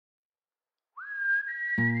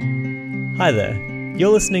Hi there,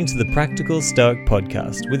 you're listening to the Practical Stoic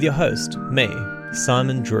Podcast with your host, me,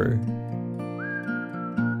 Simon Drew.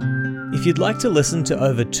 If you'd like to listen to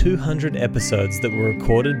over 200 episodes that were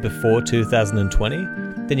recorded before 2020,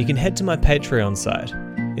 then you can head to my Patreon site.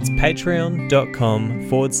 It's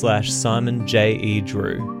patreon.com/Simon J.E.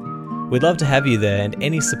 Drew. We'd love to have you there, and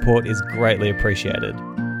any support is greatly appreciated.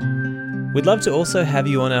 We'd love to also have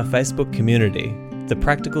you on our Facebook community, the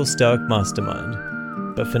Practical Stoic Mastermind.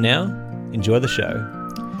 But for now, enjoy the show.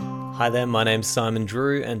 Hi there, my name's Simon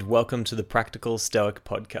Drew, and welcome to the Practical Stoic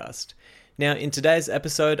Podcast. Now, in today's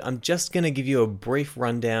episode, I'm just going to give you a brief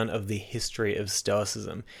rundown of the history of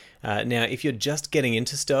Stoicism. Now, if you're just getting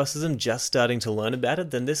into Stoicism, just starting to learn about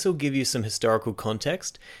it, then this will give you some historical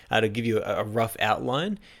context to give you a rough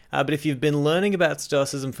outline. But if you've been learning about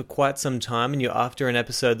Stoicism for quite some time and you're after an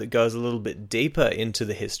episode that goes a little bit deeper into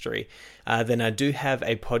the history, then I do have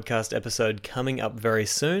a podcast episode coming up very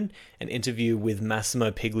soon, an interview with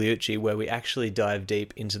Massimo Pigliucci, where we actually dive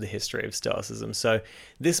deep into the history of Stoicism. So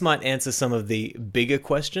this might answer some of the bigger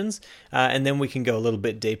questions, and then we can go a little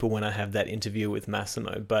bit deeper when I have that interview with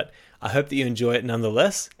Massimo. But I hope that you enjoy it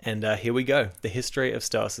nonetheless, and here we go, the history of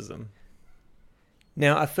Stoicism.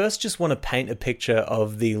 Now, I first just want to paint a picture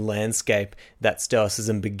of the landscape that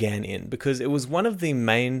Stoicism began in, because it was one of the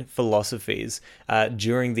main philosophies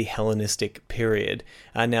during the Hellenistic period.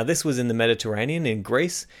 Now, this was in the Mediterranean in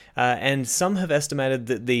Greece, and some have estimated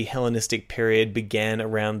that the Hellenistic period began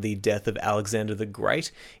around the death of Alexander the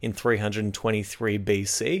Great in 323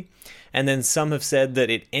 BC. And then some have said that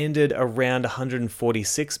it ended around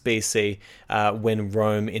 146 BC when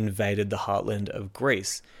Rome invaded the heartland of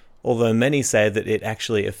Greece, although many say that it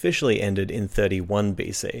actually officially ended in 31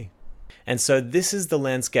 BC. And so this is the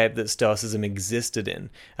landscape that Stoicism existed in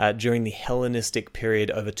during the Hellenistic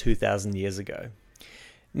period over 2,000 years ago.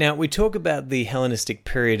 Now, we talk about the Hellenistic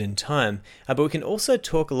period in time, but we can also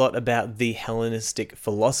talk a lot about the Hellenistic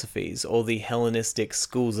philosophies or the Hellenistic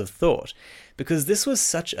schools of thought, because this was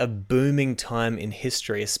such a booming time in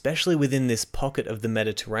history, especially within this pocket of the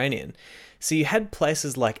Mediterranean. So you had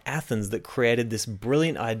places like Athens that created this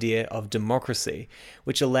brilliant idea of democracy,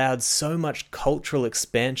 which allowed so much cultural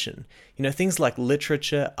expansion. You know, things like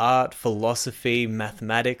literature, art, philosophy,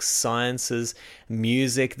 mathematics, sciences,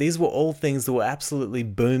 music, these were all things that were absolutely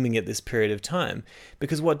booming at this period of time.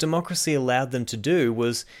 Because what democracy allowed them to do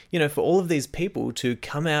was, for all of these people to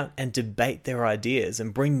come out and debate their ideas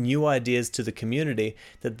and bring new ideas to the community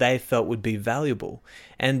that they felt would be valuable.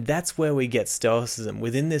 And that's where we get Stoicism,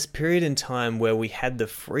 within this period in time where we had the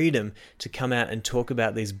freedom to come out and talk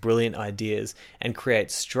about these brilliant ideas and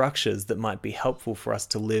create structures that might be helpful for us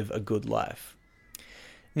to live a good life.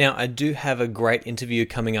 Now, I do have a great interview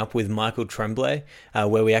coming up with Michael Tremblay,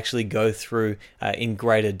 where we actually go through in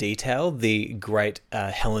greater detail the great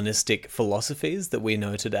Hellenistic philosophies that we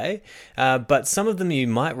know today. But some of them you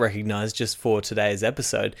might recognize just for today's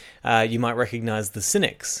episode. You might recognize the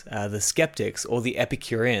Cynics, the Skeptics, or the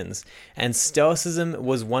Epicureans. And Stoicism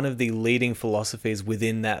was one of the leading philosophies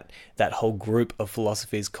within that whole group of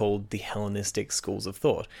philosophies called the Hellenistic schools of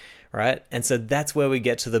thought. Right? And so that's where we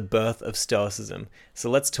get to the birth of Stoicism. So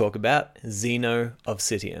let's talk about Zeno of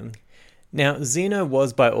Citium. Now, Zeno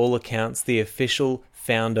was by all accounts the official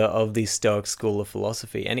founder of the Stoic school of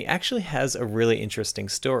philosophy, and he actually has a really interesting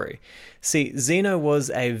story. See, Zeno was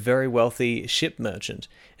a very wealthy ship merchant,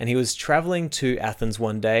 and he was traveling to Athens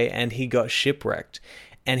one day and he got shipwrecked.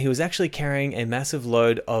 And he was actually carrying a massive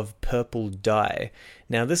load of purple dye.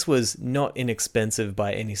 Now, this was not inexpensive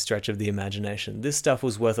by any stretch of the imagination. This stuff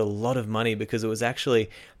was worth a lot of money because it was actually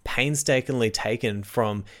painstakingly taken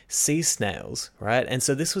from sea snails, right? And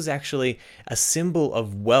so this was actually a symbol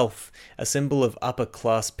of wealth, a symbol of upper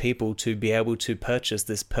class people to be able to purchase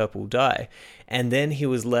this purple dye. And then he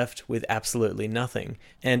was left with absolutely nothing.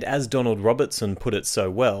 And as Donald Robertson put it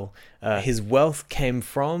so well, his wealth came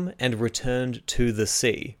from and returned to the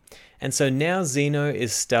sea. And so now Zeno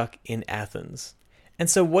is stuck in Athens. And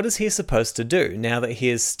so what is he supposed to do now that he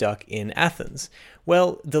is stuck in Athens?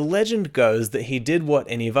 Well, the legend goes that he did what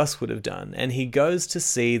any of us would have done, and he goes to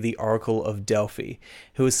see the Oracle of Delphi,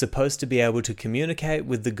 who is supposed to be able to communicate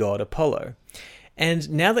with the god Apollo. And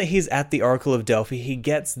now that he's at the Oracle of Delphi, he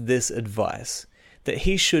gets this advice, that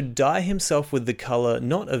he should dye himself with the color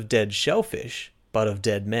not of dead shellfish, but of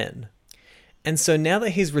dead men. And so now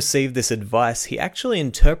that he's received this advice, he actually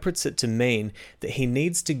interprets it to mean that he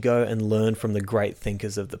needs to go and learn from the great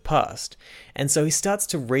thinkers of the past. And so he starts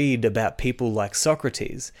to read about people like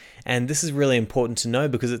Socrates. And this is really important to know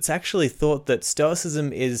because it's actually thought that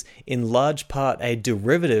Stoicism is in large part a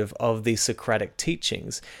derivative of the Socratic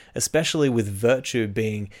teachings, especially with virtue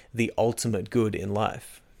being the ultimate good in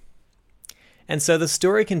life. And so the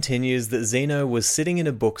story continues that Zeno was sitting in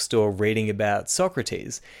a bookstore reading about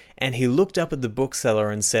Socrates, and he looked up at the bookseller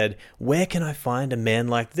and said, "Where can I find a man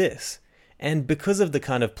like this?" And because of the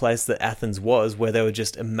kind of place that Athens was, where there were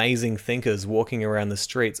just amazing thinkers walking around the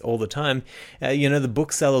streets all the time, the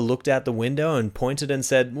bookseller looked out the window and pointed and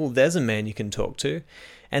said, "Well, there's a man you can talk to."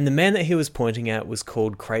 And the man that he was pointing at was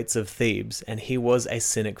called Crates of Thebes, and he was a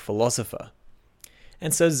Cynic philosopher.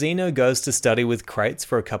 And so Zeno goes to study with Crates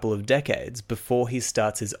for a couple of decades before he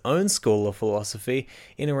starts his own school of philosophy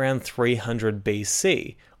in around 300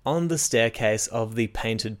 BC on the staircase of the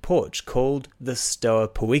painted porch called the Stoa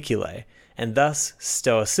Poikile, and thus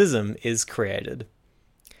Stoicism is created.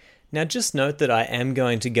 Now just note that I am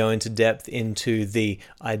going to go into depth into the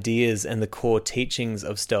ideas and the core teachings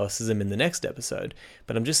of Stoicism in the next episode,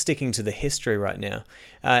 but I'm just sticking to the history right now.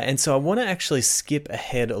 And so I want to actually skip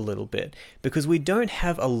ahead a little bit, because we don't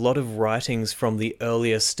have a lot of writings from the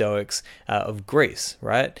earlier Stoics of Greece,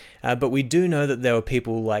 right? But we do know that there were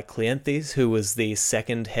people like Cleanthes, who was the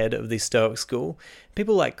second head of the Stoic school,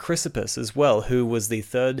 people like Chrysippus as well, who was the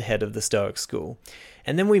third head of the Stoic school.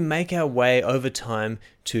 And then we make our way over time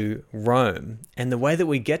to Rome. And the way that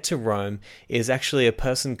we get to Rome is actually a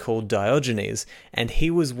person called Diogenes, and he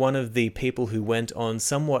was one of the people who went on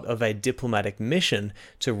somewhat of a diplomatic mission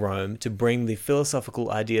to Rome to bring the philosophical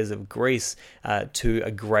ideas of Greece to a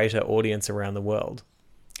greater audience around the world.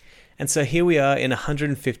 And so here we are in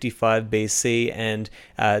 155 BC, and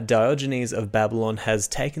Diogenes of Babylon has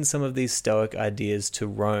taken some of these Stoic ideas to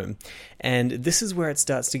Rome. And this is where it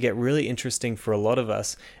starts to get really interesting for a lot of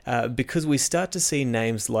us, because we start to see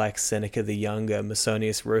names like Seneca the Younger,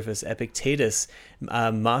 Musonius Rufus, Epictetus,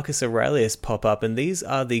 Marcus Aurelius pop up, and these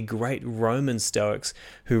are the great Roman Stoics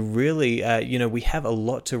who really, we have a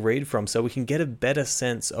lot to read from, so we can get a better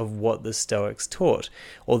sense of what the Stoics taught,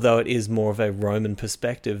 although it is more of a Roman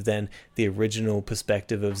perspective than the original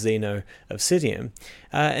perspective of Zeno of Citium.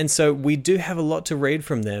 And so we do have a lot to read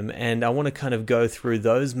from them, and I want to kind of go through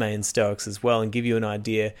those main Stoics as well and give you an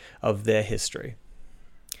idea of their history.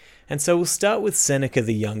 And so we'll start with Seneca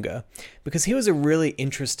the Younger, because he was a really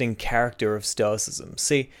interesting character of Stoicism.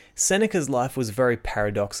 See, Seneca's life was very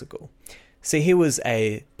paradoxical. See, he was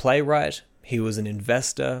a playwright, he was an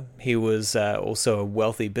investor, he was also a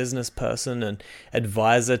wealthy business person and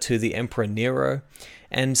advisor to the Emperor Nero.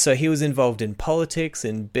 And so he was involved in politics,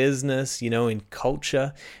 in business, in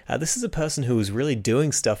culture. This is a person who was really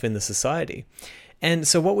doing stuff in the society. And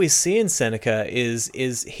so what we see in Seneca is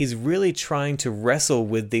he's really trying to wrestle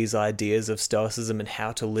with these ideas of Stoicism and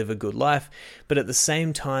how to live a good life, but at the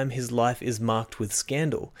same time his life is marked with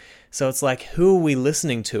scandal. So it's like, who are we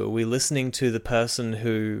listening to? Are we listening to the person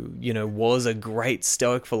who, was a great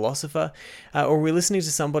Stoic philosopher? Or are we listening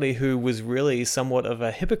to somebody who was really somewhat of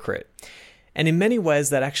a hypocrite? And in many ways,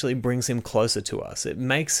 that actually brings him closer to us. It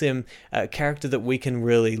makes him a character that we can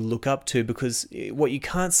really look up to, because what you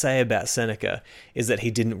can't say about Seneca is that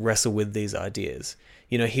he didn't wrestle with these ideas.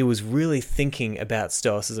 He was really thinking about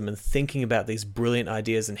Stoicism and thinking about these brilliant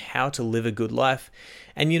ideas and how to live a good life.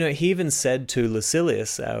 And, he even said to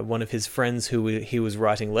Lucilius, one of his friends who he was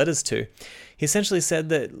writing letters to, he essentially said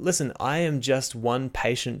that, listen, I am just one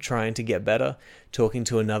patient trying to get better, talking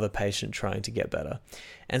to another patient trying to get better.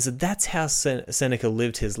 And so that's how Seneca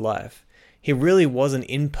lived his life. He really was an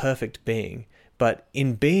imperfect being, but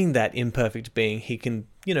in being that imperfect being, he can,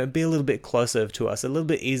 be a little bit closer to us, a little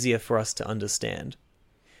bit easier for us to understand.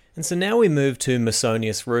 And so now we move to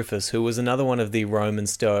Musonius Rufus, who was another one of the Roman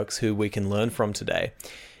Stoics who we can learn from today.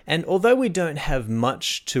 And although we don't have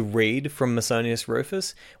much to read from Musonius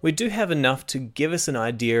Rufus, we do have enough to give us an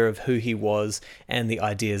idea of who he was and the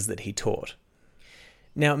ideas that he taught.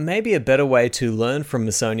 Now, maybe a better way to learn from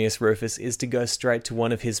Musonius Rufus is to go straight to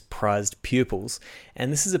one of his prized pupils,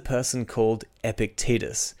 and this is a person called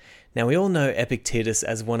Epictetus. Now, we all know Epictetus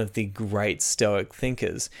as one of the great Stoic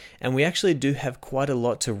thinkers, and we actually do have quite a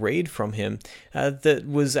lot to read from him that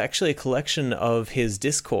was actually a collection of his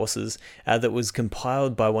discourses that was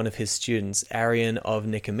compiled by one of his students, Arian of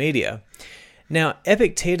Nicomedia. Now,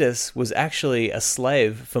 Epictetus was actually a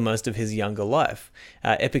slave for most of his younger life.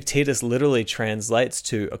 Epictetus literally translates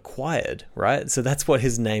to acquired, right? So that's what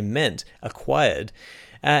his name meant, acquired.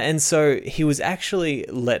 And so he was actually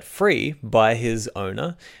let free by his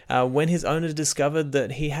owner when his owner discovered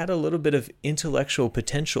that he had a little bit of intellectual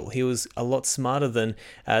potential. He was a lot smarter than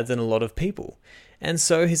a lot of people. And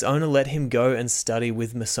so his owner let him go and study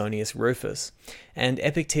with Musonius Rufus. And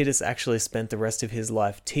Epictetus actually spent the rest of his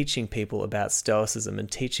life teaching people about Stoicism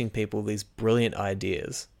and teaching people these brilliant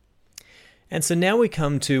ideas. And so now we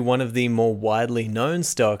come to one of the more widely known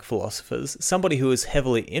Stoic philosophers, somebody who was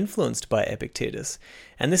heavily influenced by Epictetus,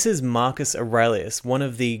 and this is Marcus Aurelius, one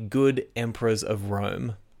of the good emperors of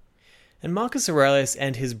Rome. And Marcus Aurelius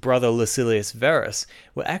and his brother Lucilius Verus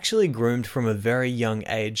were actually groomed from a very young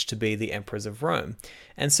age to be the emperors of Rome.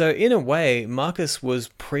 And so in a way, Marcus was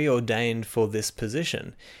preordained for this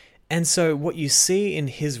position. And so what you see in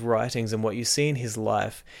his writings and what you see in his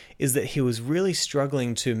life is that he was really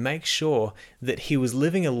struggling to make sure that he was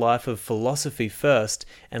living a life of philosophy first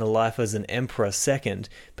and a life as an emperor second,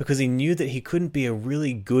 because he knew that he couldn't be a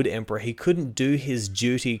really good emperor. He couldn't do his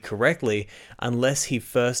duty correctly unless he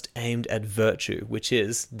first aimed at virtue, which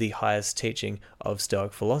is the highest teaching of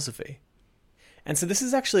Stoic philosophy. And so this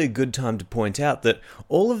is actually a good time to point out that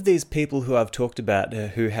all of these people who I've talked about,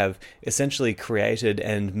 who have essentially created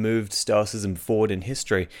and moved Stoicism forward in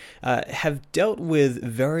history, have dealt with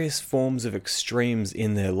various forms of extremes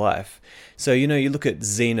in their life. So, you look at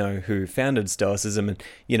Zeno, who founded Stoicism, and,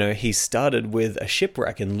 he started with a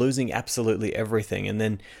shipwreck and losing absolutely everything. And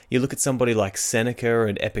then you look at somebody like Seneca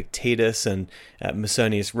and Epictetus and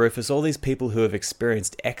Musonius Rufus, all these people who have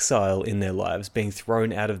experienced exile in their lives, being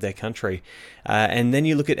thrown out of their country. And then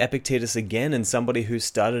you look at Epictetus again, and somebody who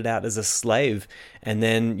started out as a slave and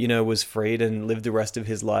then, was freed and lived the rest of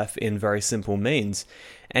his life in very simple means.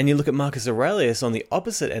 And you look at Marcus Aurelius on the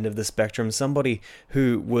opposite end of the spectrum, somebody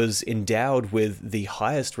who was endowed with the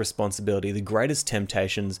highest responsibility, the greatest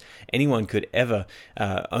temptations anyone could ever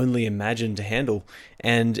only imagine to handle.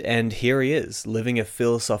 And here he is, living a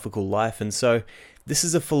philosophical life. And so this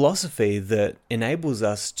is a philosophy that enables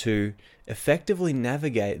us to effectively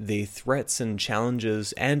navigate the threats and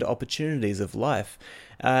challenges and opportunities of life.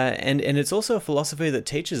 And it's also a philosophy that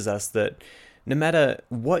teaches us that no matter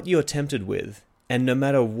what you're tempted with, and no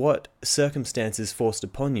matter what circumstance is forced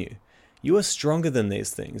upon you, you are stronger than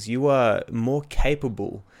these things. You are more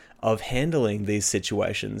capable of handling these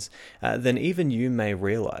situations than even you may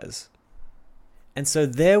realize. And so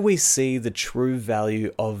there we see the true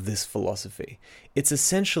value of this philosophy. It's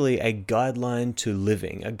essentially a guideline to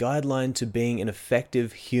living, a guideline to being an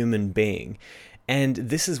effective human being. And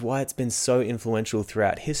this is why it's been so influential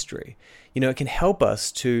throughout history. It can help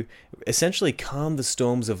us to essentially calm the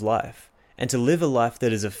storms of life and to live a life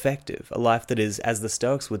that is effective, a life that is, as the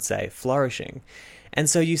Stoics would say, flourishing. And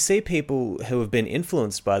so you see people who have been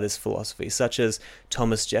influenced by this philosophy, such as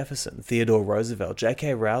Thomas Jefferson, Theodore Roosevelt,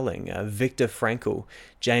 J.K. Rowling, Viktor Frankl,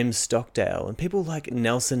 James Stockdale, and people like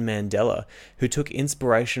Nelson Mandela, who took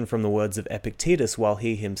inspiration from the words of Epictetus while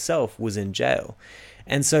he himself was in jail.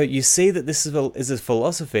 And so you see that this is a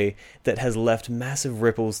philosophy that has left massive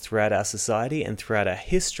ripples throughout our society and throughout our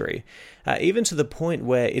history, even to the point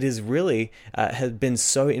where it is really has been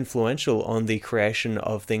so influential on the creation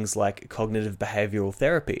of things like cognitive behavioral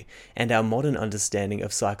therapy and our modern understanding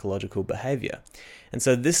of psychological behavior. And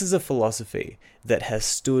so this is a philosophy that has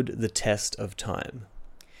stood the test of time.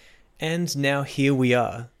 And now here we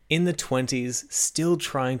are, in the 20s, still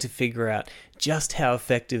trying to figure out just how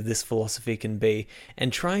effective this philosophy can be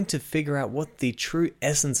and trying to figure out what the true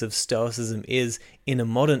essence of Stoicism is in a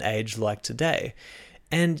modern age like today.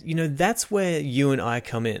 And, that's where you and I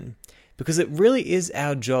come in, because it really is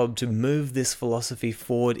our job to move this philosophy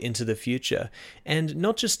forward into the future, and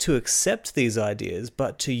not just to accept these ideas,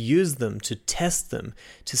 but to use them, to test them,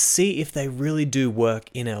 to see if they really do work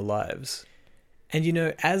in our lives. And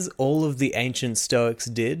as all of the ancient Stoics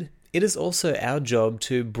did, it is also our job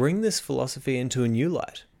to bring this philosophy into a new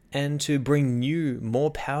light and to bring new,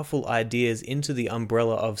 more powerful ideas into the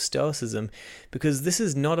umbrella of Stoicism, because this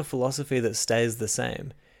is not a philosophy that stays the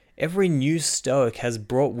same. Every new Stoic has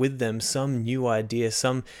brought with them some new idea,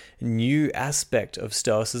 some new aspect of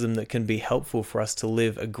Stoicism that can be helpful for us to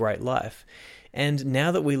live a great life. And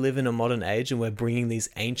now that we live in a modern age and we're bringing these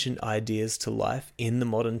ancient ideas to life in the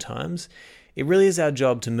modern times, it really is our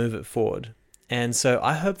job to move it forward. And so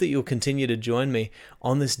I hope that you'll continue to join me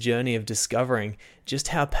on this journey of discovering just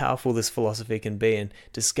how powerful this philosophy can be and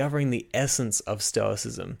discovering the essence of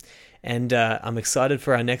Stoicism. And I'm excited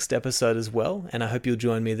for our next episode as well, and I hope you'll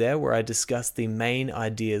join me there where I discuss the main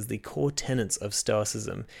ideas, the core tenets of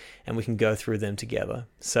Stoicism, and we can go through them together.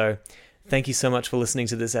 So Thank you so much for listening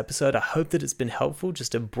to this episode. I hope that it's been helpful,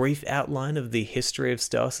 just a brief outline of the history of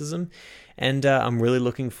Stoicism, and I'm really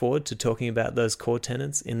looking forward to talking about those core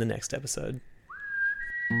tenets in the next episode.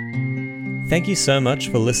 Thank you so much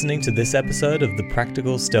for listening to this episode of the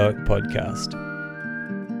Practical Stoic Podcast.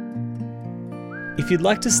 If you'd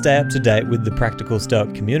like to stay up to date with the Practical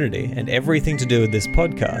Stoic community and everything to do with this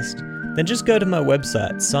podcast, then just go to my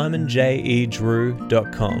website,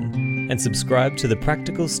 simonjedrew.com, and subscribe to the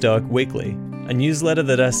Practical Stoic Weekly, a newsletter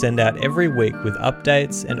that I send out every week with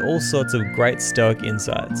updates and all sorts of great Stoic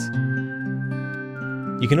insights.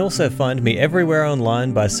 You can also find me everywhere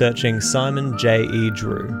online by searching Simon J. E.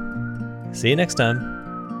 Drew. See you next time.